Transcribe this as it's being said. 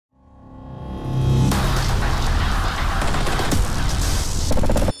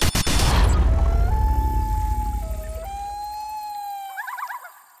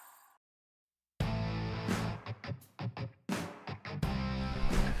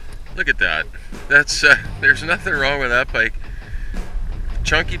Look at that. That's there's nothing wrong with that pike.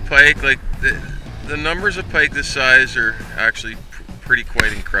 Chunky pike, like the numbers of pike this size are actually pretty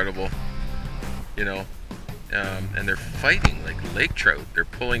quite incredible. You know, and they're fighting like lake trout. They're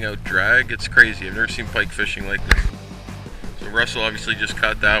pulling out drag. It's crazy. I've never seen pike fishing like this. So Russell obviously just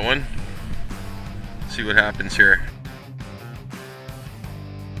caught that one. Let's see what happens here.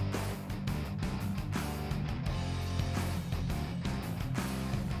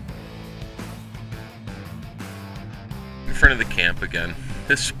 In front of the camp again.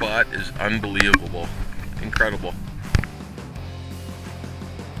 This spot is unbelievable. Incredible.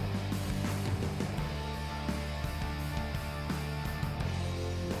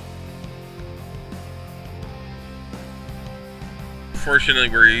 Fortunately,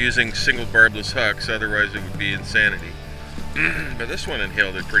 we're using single barbless hooks, otherwise it would be insanity. But this one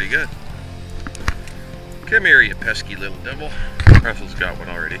inhaled it pretty good. Come here, you pesky little devil. Russell's got one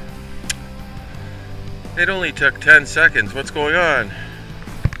already. It only took 10 seconds. What's going on?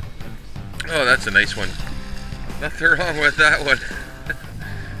 Oh, that's a nice one. Nothing wrong with that one.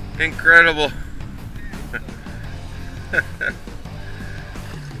 Incredible.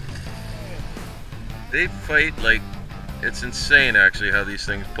 They fight like it's insane, actually, how these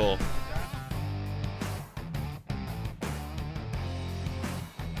things pull.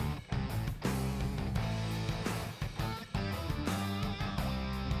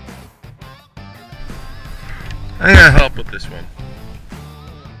 I'm gonna help with this one.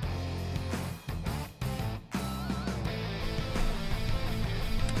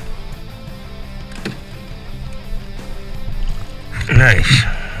 Nice.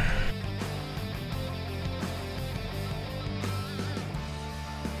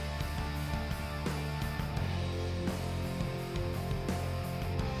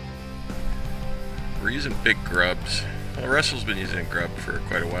 We're using big grubs. Well, Russell's been using a grub for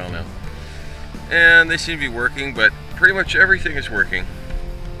quite a while now. And they seem to be working, but pretty much everything is working.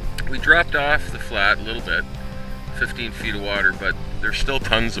 We dropped off the flat a little bit, 15 feet of water, but there's still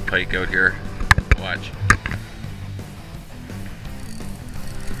tons of pike out here. Watch.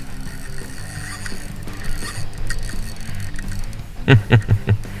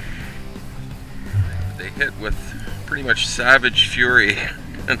 They hit with pretty much savage fury.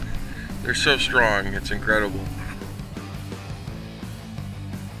 They're so strong, it's incredible.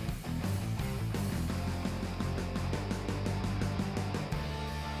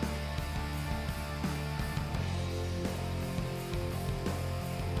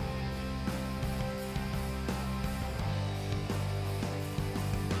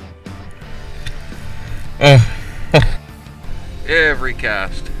 Oh, every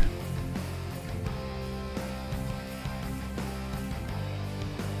cast.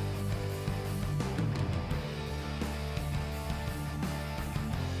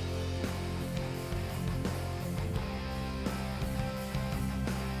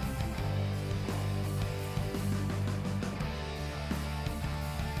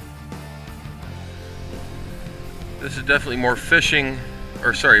 This is definitely more fishing,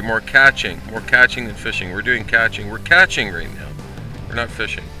 or sorry, more catching than fishing. We're doing catching. We're catching right now. We're not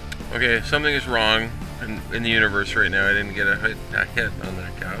fishing. Okay, something is wrong in the universe right now. I didn't get a hit on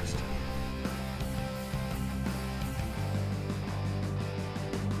that cast.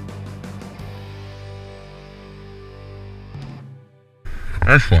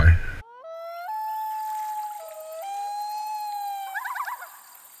 That's why.